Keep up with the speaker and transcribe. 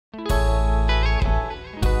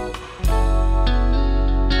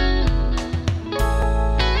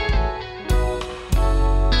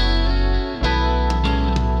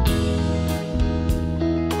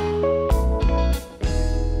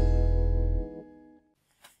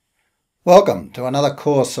Welcome to another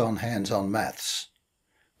course on hands-on maths,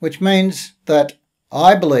 which means that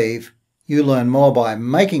I believe you learn more by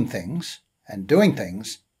making things and doing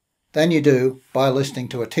things than you do by listening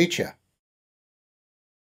to a teacher.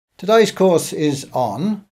 Today's course is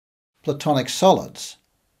on Platonic solids.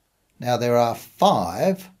 Now there are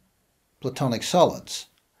 5 Platonic solids.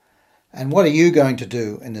 And what are you going to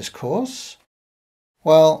do in this course?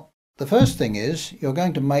 Well, the first thing is you're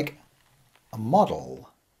going to make a model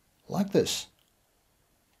like this.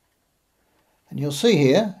 And you'll see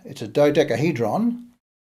here it's a dodecahedron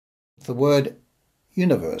with the word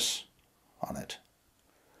universe on it.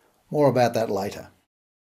 More about that later.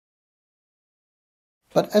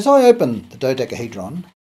 But as I open the dodecahedron,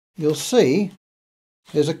 you'll see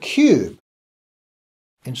there's a cube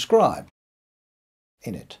inscribed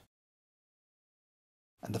in it.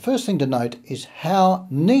 And the first thing to note is how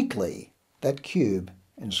neatly that cube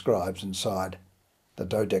inscribes inside the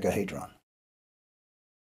dodecahedron.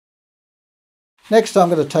 Next, I'm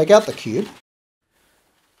going to take out the cube.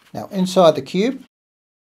 Now, inside the cube,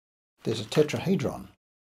 there's a tetrahedron.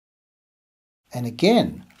 And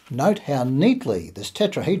again, note how neatly this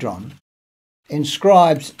tetrahedron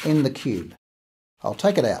inscribes in the cube. I'll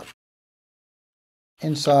take it out.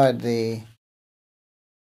 Inside the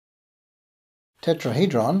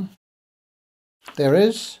tetrahedron, there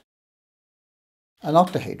is an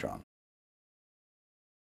octahedron.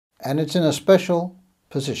 And it's in a special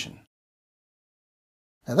position.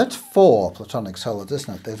 Now that's 4 Platonic solids,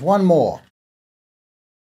 isn't it? There's one more.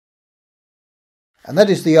 And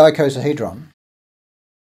that is the icosahedron.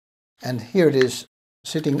 And here it is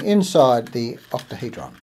sitting inside the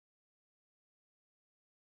octahedron.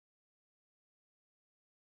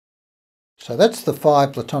 So that's the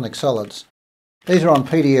 5 Platonic solids. These are on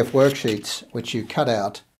PDF worksheets which you cut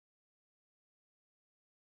out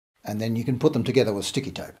and then you can put them together with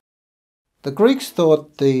sticky tape. The Greeks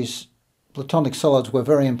thought these Platonic solids were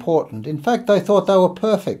very important. In fact, they thought they were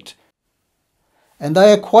perfect. And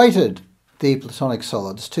they equated the Platonic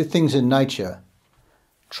solids to things in nature,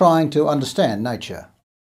 trying to understand nature.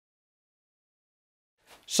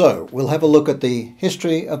 So, we'll have a look at the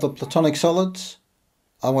history of the Platonic solids.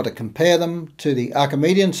 I want to compare them to the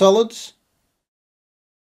Archimedean solids.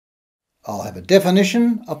 I'll have a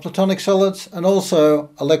definition of Platonic solids and also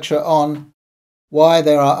a lecture on why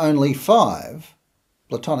there are only 5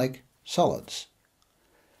 Platonic solids.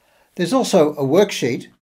 There's also a worksheet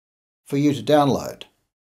for you to download.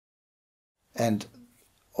 And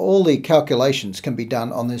all the calculations can be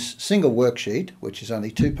done on this single worksheet, which is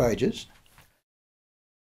only 2 pages.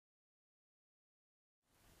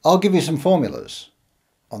 I'll give you some formulas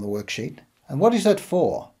on the worksheet. And what is that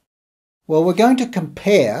for? Well, we're going to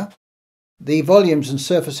compare the volumes and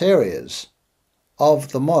surface areas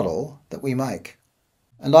of the model that we make.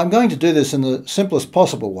 And I'm going to do this in the simplest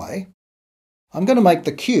possible way. I'm going to make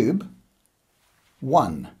the cube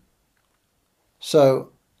 1.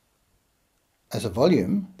 So, as a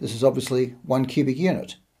volume, this is obviously 1 cubic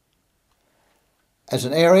unit. As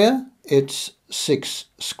an area, it's 6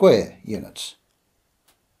 square units.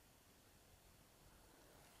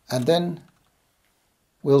 And then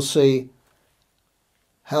we'll see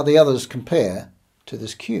how the others compare to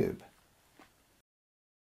this cube.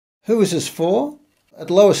 Who is this for? At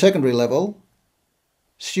lower secondary level,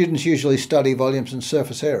 students usually study volumes and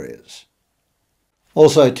surface areas.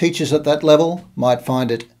 Also, teachers at that level might find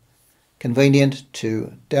it convenient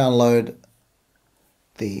to download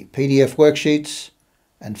the PDF worksheets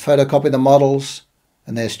and photocopy the models,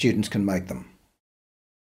 and their students can make them.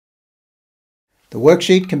 The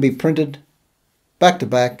worksheet can be printed back to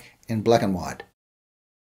back in black and white.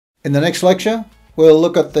 In the next lecture, we'll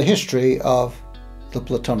look at the history of the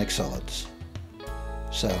Platonic solids.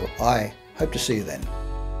 So I hope to see you then.